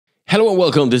Hello and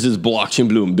welcome, this is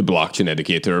blockchainbloom, the blockchain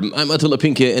educator. I'm Attila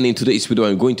Pinke, and in today's video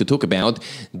I'm going to talk about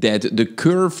that the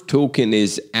Curve token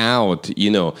is out.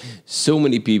 You know, so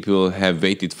many people have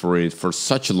waited for it for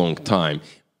such a long time,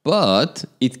 but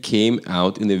it came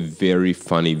out in a very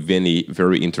funny,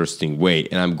 very interesting way.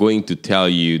 And I'm going to tell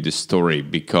you the story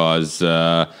because,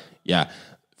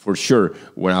 for sure,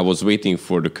 when I was waiting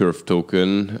for the Curve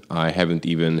token, I haven't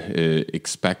even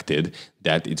expected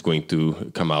that it's going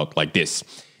to come out like this.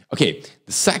 Okay,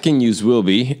 the second news will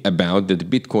be about that the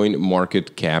Bitcoin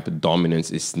market cap dominance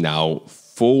is now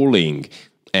falling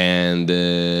and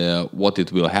what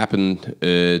it will happen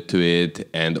to it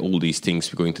and all these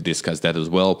things. We're going to discuss that as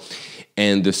well.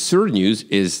 And the third news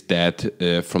is that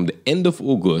from the end of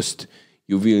August,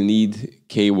 you will need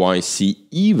KYC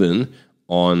even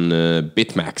on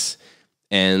Bitmex.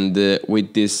 And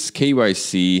with this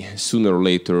KYC, sooner or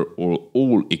later,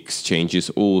 all exchanges,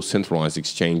 all centralized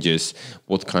exchanges,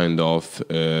 what kind of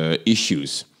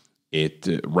issues it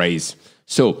raise.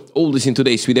 So, all this in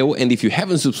today's video, and if you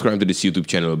haven't subscribed to this YouTube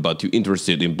channel, but you're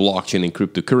interested in blockchain and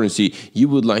cryptocurrency, you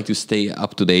would like to stay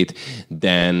up to date,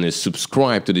 then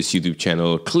subscribe to this YouTube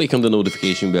channel, click on the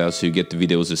notification bell so you get the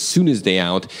videos as soon as they're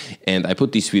out, and I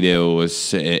put these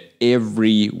videos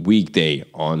every weekday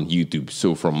on YouTube.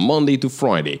 So from Monday to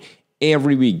Friday,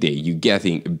 every weekday, you're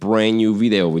getting a brand new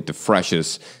video with the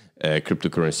freshest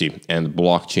cryptocurrency and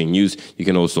blockchain news. You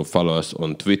can also follow us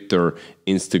on Twitter,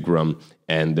 Instagram,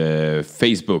 and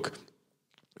Facebook.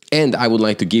 And I would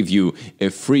like to give you a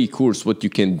free course, what you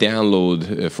can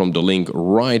download from the link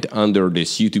right under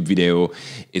this YouTube video.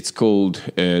 It's called,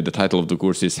 the title of the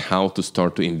course is How to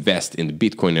Start to Invest in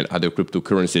Bitcoin and Other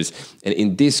Cryptocurrencies. And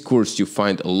in this course, you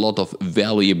find a lot of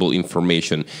valuable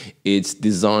information. It's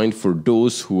designed for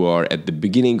those who are at the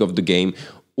beginning of the game,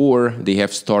 or they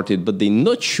have started, but they're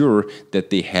not sure that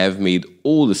they have made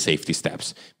all the safety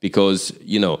steps. Because,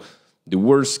 you know, the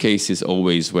worst case is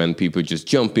always when people just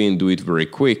jump in, do it very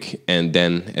quick, and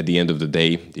then at the end of the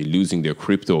day, they're losing their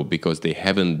crypto because they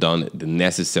haven't done the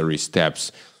necessary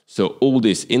steps. So all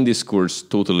this in this course,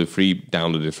 totally free,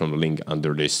 download it from the link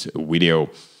under this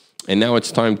video. And now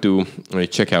it's time to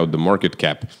check out the market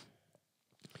cap.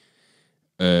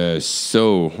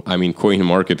 Coin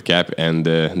market cap and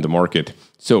the market.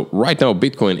 So right now,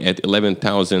 Bitcoin at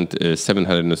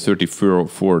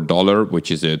 $11,734, which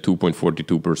is a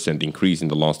 2.42% increase in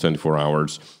the last 24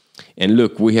 hours. And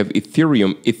look, we have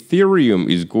Ethereum. Ethereum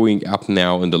is going up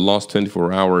now in the last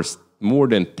 24 hours more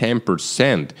than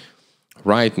 10%.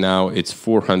 Right now, it's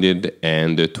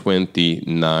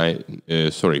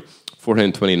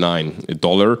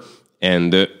 $429,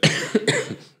 and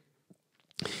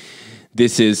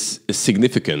this is a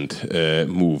significant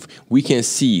move. We can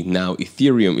see now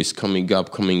Ethereum is coming up,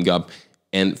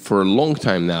 and for a long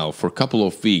time now, for a couple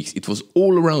of weeks, it was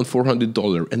all around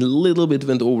 $400 and a little bit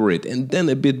went over it, and then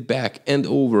a bit back and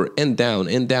over and down,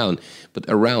 but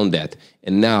around that.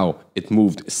 And now it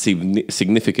moved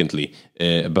significantly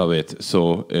above it.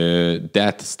 So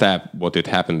that step, what it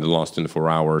happened in the last 24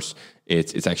 hours,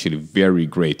 it's actually very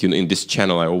great. You know, in this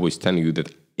channel, I always tell you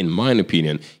that, in my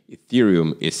opinion,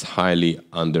 Ethereum is highly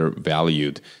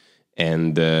undervalued,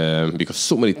 and because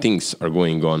so many things are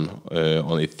going on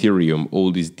Ethereum,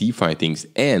 all these DeFi things,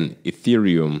 and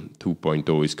Ethereum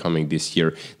 2.0 is coming this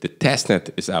year. The testnet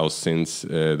is out since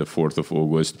the 4th of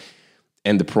August,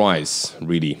 and the price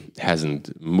really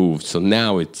hasn't moved. So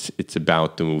now it's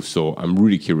about to move. So I'm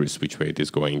really curious which way it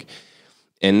is going.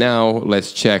 And now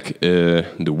let's check the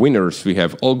winners. We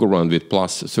have Algorand with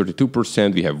plus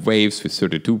 32%, we have Waves with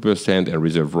 32%, and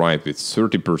Reserve Right with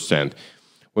 30%.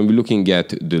 When we're looking at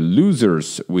the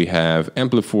losers, we have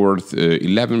Ampliford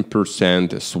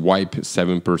 11%, Swipe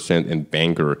 7%, and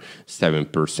Banker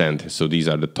 7%. So these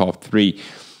are the top three.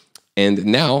 And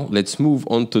now let's move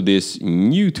on to this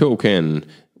new token,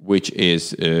 which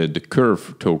is the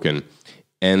Curve token.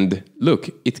 And look,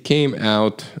 it came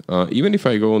out, even if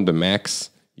I go on the max,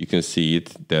 you can see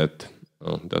it, that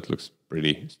looks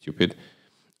pretty stupid.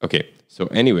 Okay, so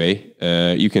anyway,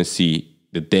 you can see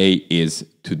the day is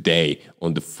today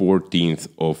on the 14th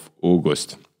of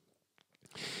August.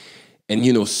 And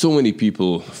you know, so many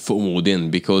people FOMO'd in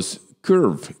because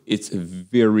Curve, it's a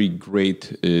very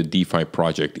great DeFi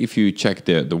project. If you check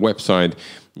the website,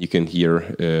 you can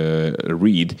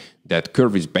read that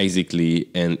Curve is basically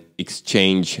an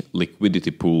exchange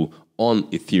liquidity pool on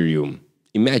Ethereum.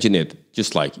 Imagine it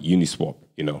just like Uniswap,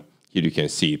 you know, here you can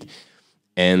see it.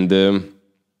 And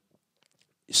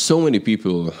so many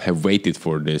people have waited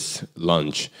for this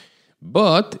launch,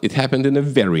 but it happened in a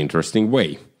very interesting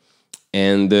way.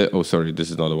 And, oh, sorry, this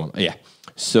is another one. Yeah.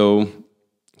 So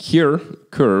here,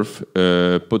 Curve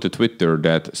put a Twitter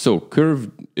that, so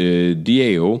Curve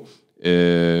DAO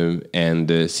and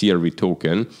CRV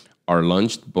token are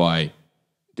launched by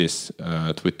this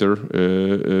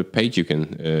Twitter page. You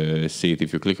can see it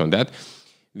if you click on that.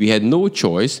 We had no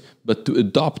choice but to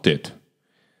adopt it.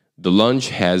 The launch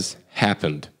has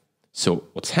happened. So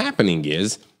what's happening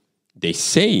is they're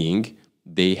saying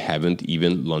they haven't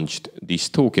even launched this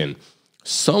token.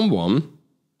 Someone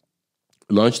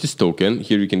launched this token.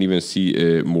 Here you can even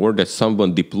see more that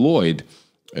someone deployed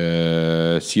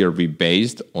CRV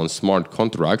based on smart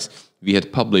contracts we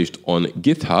had published on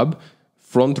GitHub,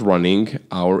 front running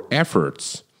our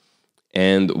efforts.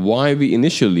 And why we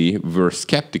initially were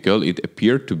skeptical, it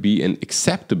appeared to be an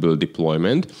acceptable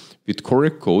deployment with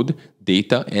correct code,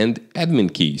 data, and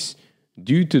admin keys.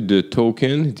 Due to the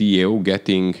token DAO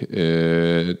getting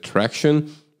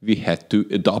traction, we had to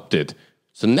adopt it.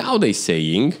 So now they're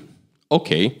saying,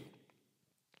 okay,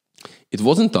 it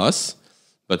wasn't us,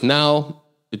 but now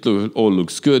it all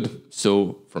looks good.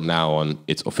 So from now on,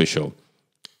 it's official.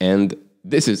 And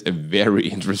this is a very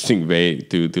interesting way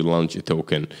to launch a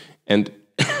token. And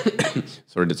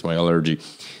sorry, that's my allergy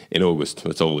in August.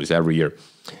 It's always every year.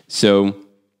 So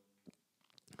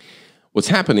what's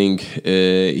happening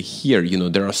here,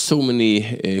 there are so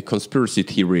many conspiracy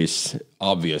theories,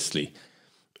 obviously.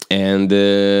 And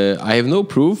I have no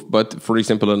proof, but for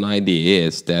example, an idea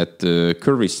is that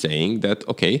Curve is saying that,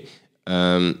 okay,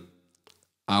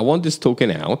 I want this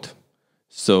token out.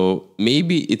 So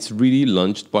maybe it's really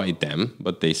launched by them,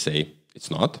 but they say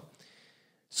it's not.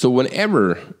 So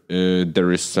whenever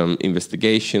there is some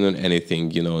investigation on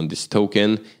anything, on this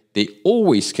token, they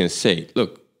always can say,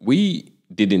 look, we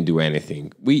didn't do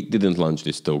anything. We didn't launch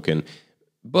this token,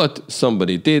 but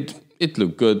somebody did. It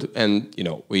looked good, and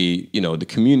the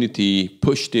community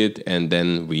pushed it, and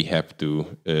then we have to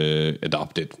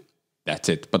adopt it. That's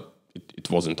it. But it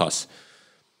wasn't us.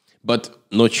 But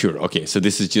not sure. Okay, so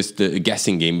this is just a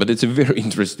guessing game, but it's a very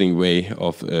interesting way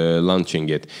of launching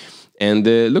it. And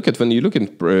when you look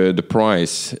at the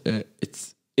price,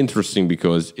 it's interesting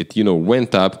because it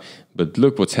went up. But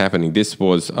look what's happening. This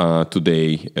was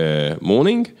today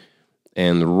morning,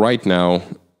 and right now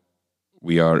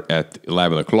we are at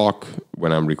 11 o'clock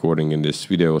when I'm recording in this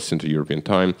video, Central European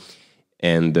time,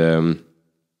 and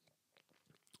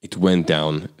it went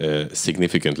down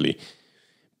significantly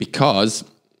because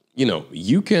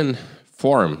you can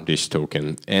farm this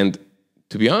token. And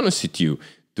to be honest with you,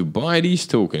 to buy these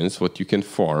tokens, what you can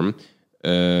farm,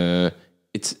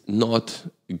 it's not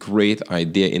a great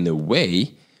idea in a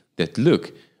way that,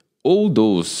 look, all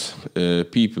those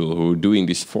people who are doing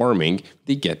this farming,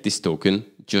 they get this token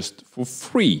just for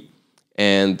free.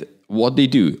 And what they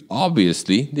do,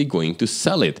 obviously, they're going to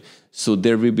sell it. So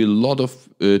there will be a lot of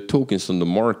tokens on the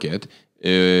market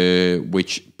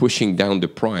which pushing down the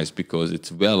price because it's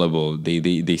valuable.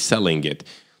 They selling it.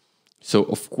 So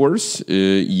of course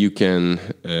you can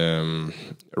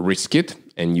risk it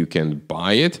and you can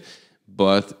buy it,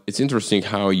 but it's interesting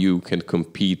how you can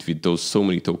compete with those so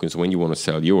many tokens when you want to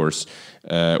sell yours,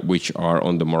 which are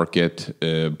on the market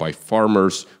by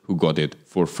farmers who got it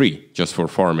for free, just for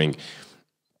farming.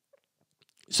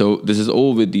 So this is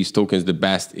all with these tokens. The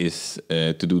best is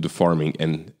to do the farming,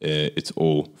 and it's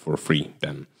all for free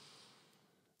then.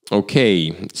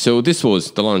 Okay, so this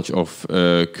was the launch of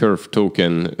Curve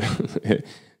token.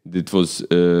 It was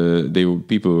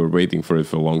people were waiting for it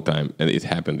for a long time, and it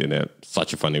happened in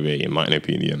such a funny way, in my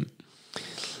opinion.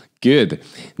 Good.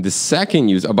 The second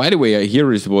news. By the way, here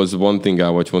was one thing I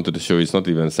wanted to show you. It's not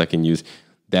even second news.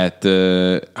 That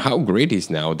how great is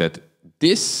now that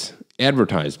this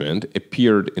advertisement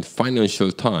appeared in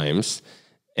Financial Times,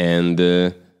 and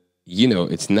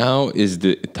it's now is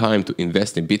the time to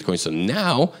invest in Bitcoin. So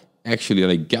now actually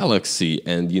like Galaxy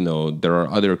and there are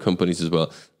other companies as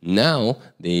well, now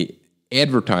they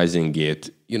advertising it,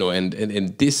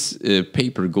 and this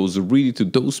paper goes really to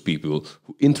those people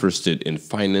who interested in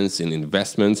finance and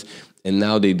investments, and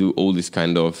now they do all this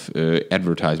kind of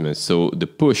advertisements. So the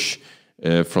push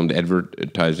from the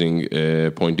advertising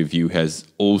point of view has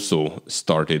also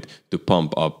started to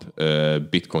pump up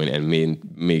Bitcoin and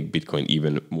make Bitcoin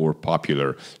even more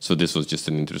popular. So this was just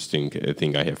an interesting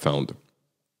thing I have found.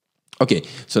 Okay,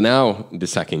 so now the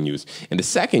second news. And the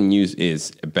second news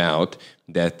is about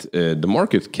that the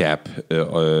market cap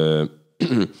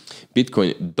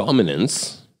Bitcoin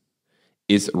dominance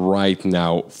is right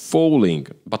now falling,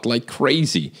 but like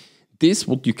crazy. This,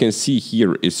 what you can see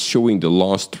here, is showing the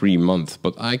last 3 months,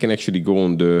 but I can actually go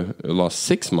on the last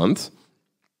 6 months,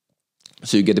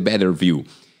 so you get a better view.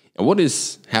 And what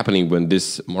is happening when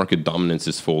this market dominance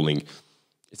is falling?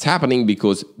 It's happening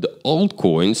because the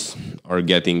altcoins are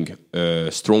getting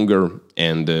stronger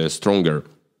and stronger.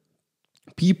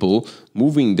 People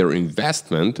moving their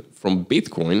investment from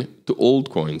Bitcoin to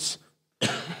altcoins.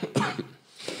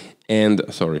 And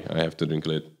sorry, I have to drink a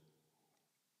little.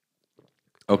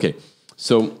 Okay,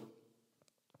 so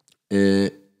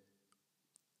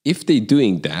if they're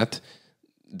doing that,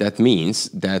 that means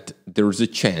that there's a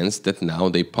chance that now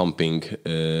they're pumping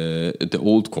the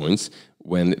altcoins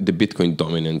when the Bitcoin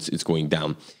dominance is going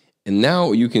down. And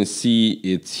now you can see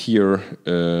it's here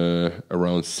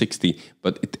around 60,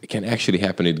 but it can actually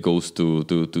happen. It goes to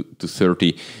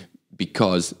 30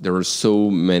 because there are so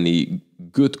many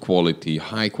good quality,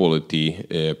 high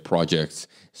quality projects,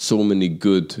 so many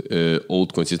good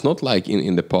altcoins. It's not like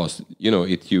in the past, you know,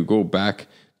 if you go back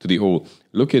to the old,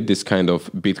 look at this kind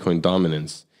of Bitcoin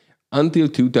dominance until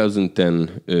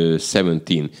 2010,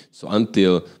 17. So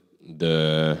until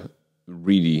the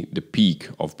peak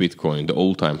of Bitcoin, the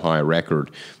all-time high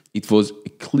record, it was a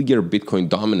clear Bitcoin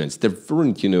dominance. There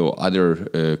weren't, you know,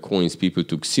 other coins people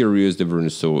took serious. There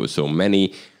weren't so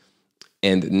many.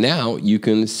 And now you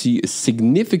can see a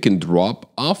significant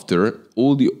drop after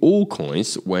all the old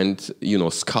coins went, you know,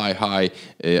 sky high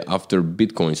after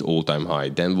Bitcoin's all-time high.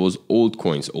 Then was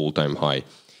altcoins all-time high.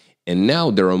 And now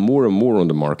there are more and more on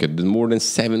the market. There's more than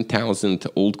 7,000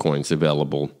 altcoins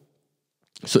available.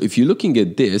 So if you're looking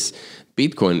at this,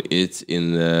 Bitcoin is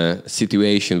in a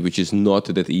situation which is not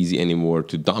that easy anymore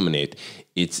to dominate.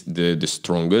 It's the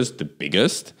strongest, the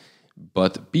biggest,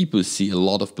 but people see a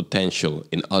lot of potential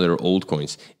in other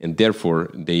altcoins, and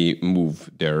therefore they move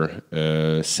their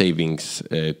savings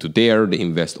to there. They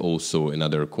invest also in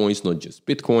other coins, not just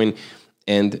Bitcoin.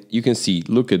 And you can see,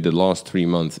 look at the last 3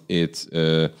 months, it's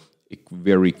a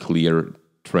very clear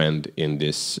trend in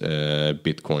this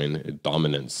Bitcoin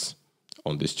dominance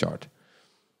on this chart.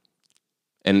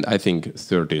 And I think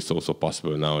 30 is also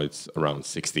possible. Now it's around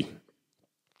 60.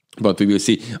 But we will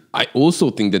see. I also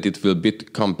think that it will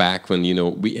come back when, you know,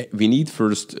 we need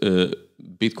first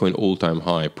Bitcoin all-time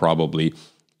high probably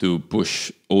to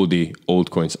push all the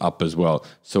altcoins up as well.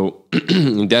 So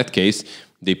in that case,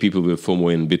 the people will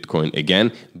FOMO in Bitcoin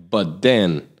again, but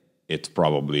then it's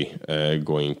probably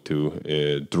going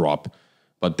to drop.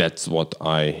 But that's what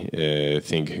I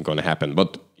think is going to happen.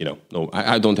 But you know, no,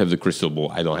 I don't have the crystal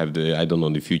ball. I don't know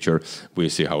the future. We'll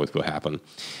see how it will happen.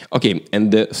 Okay,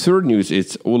 and the third news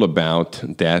is all about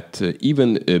that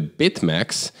even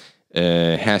Bitmex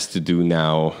has to do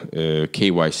now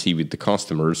KYC with the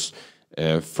customers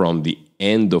from the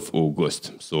end of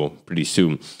August, so pretty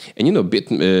soon. And you know,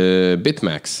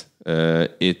 Bitmex,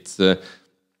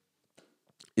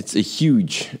 it's a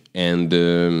huge and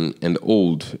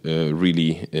old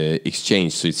really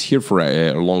exchange. So it's here for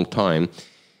a long time.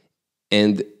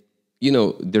 And, you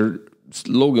know, their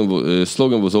slogan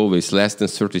was always less than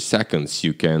 30 seconds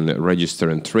you can register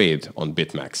and trade on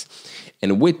Bitmex.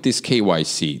 And with this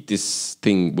KYC, this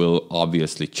thing will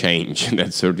obviously change.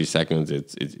 That 30 seconds,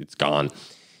 it's gone.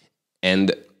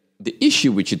 And the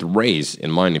issue which it raised,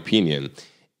 in my opinion,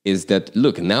 is that,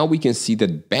 look, now we can see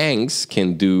that banks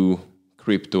can do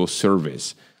crypto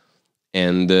service.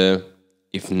 And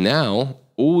if now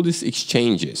all these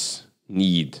exchanges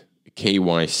need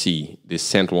KYC, these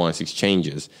centralized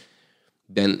exchanges,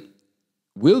 then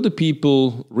will the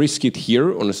people risk it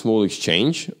here on a small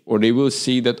exchange, or they will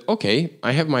see that, okay,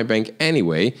 I have my bank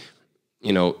anyway,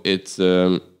 you know, it's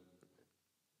I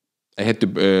had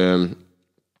to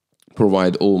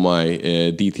provide all my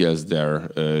details there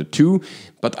too,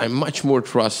 but I much more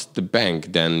trust the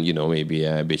bank than, you know, maybe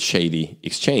a bit shady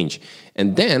exchange.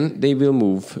 And then they will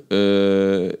move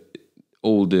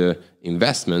all the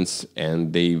investments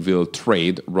and they will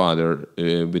trade rather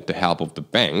with the help of the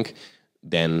bank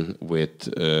than with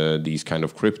these kind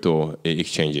of crypto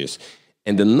exchanges.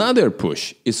 And another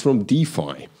push is from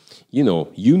DeFi, you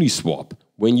know, Uniswap.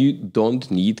 When you don't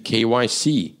need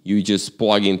KYC, you just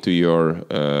plug into your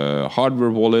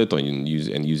hardware wallet or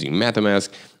using MetaMask,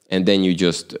 and then you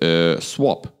just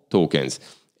swap tokens,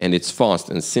 and it's fast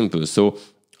and simple. So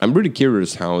I'm really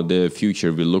curious how the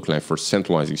future will look like for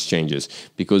centralized exchanges,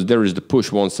 because there is the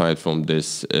push one side from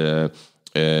this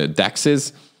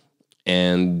DEXs,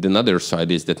 and another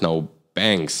side is that now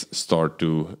banks start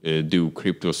to do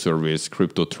crypto service,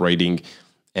 crypto trading,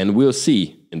 and we'll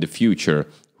see in the future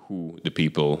who the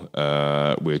people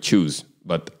will choose.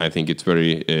 But I think it's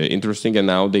very interesting, and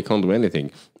now they can't do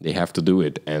anything. They have to do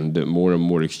it, and more and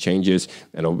more exchanges,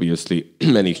 and obviously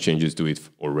many exchanges do it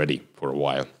already for a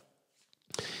while.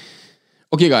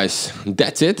 Okay, guys,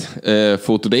 that's it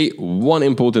for today. One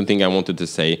important thing I wanted to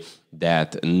say,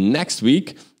 that next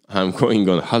week I'm going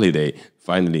on holiday,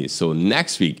 finally. So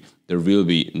next week there will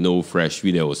be no fresh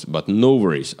videos, but no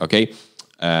worries, okay?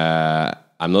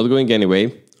 I'm not going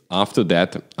anyway. After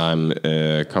that, I'm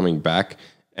coming back,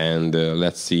 and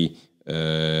let's see,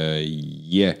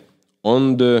 yeah,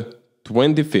 on the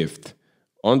 25th,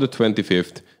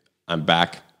 I'm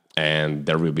back, and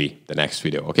there will be the next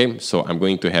video, okay? So I'm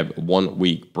going to have 1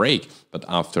 week break, but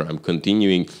after I'm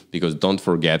continuing, because don't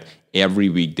forget, every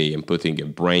weekday I'm putting a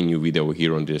brand new video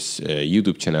here on this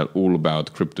YouTube channel all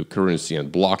about cryptocurrency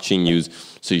and blockchain news,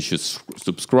 so you should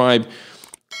subscribe.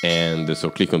 And so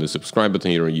click on the subscribe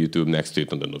button here on YouTube, next to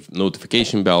it on the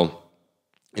notification bell,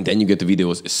 and then you get the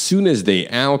videos as soon as they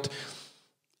out.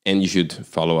 And you should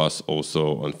follow us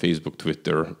also on Facebook,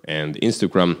 Twitter, and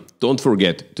Instagram. Don't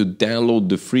forget to download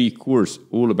the free course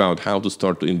all about how to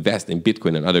start to invest in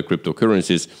Bitcoin and other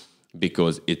cryptocurrencies,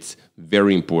 because it's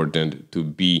very important to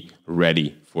be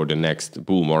ready for the next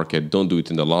bull market. Don't do it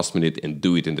in the last minute, and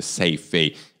do it in the safe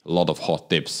way. A lot of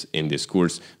hot tips in this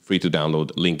course, free to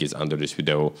download. Link is under this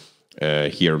video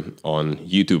here on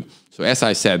YouTube. So as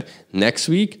I said, next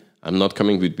week, I'm not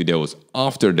coming with videos.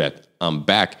 After that, I'm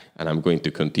back, and I'm going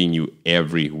to continue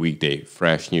every weekday,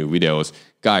 fresh new videos.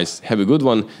 Guys, have a good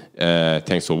one.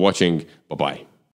 Thanks for watching. Bye-bye.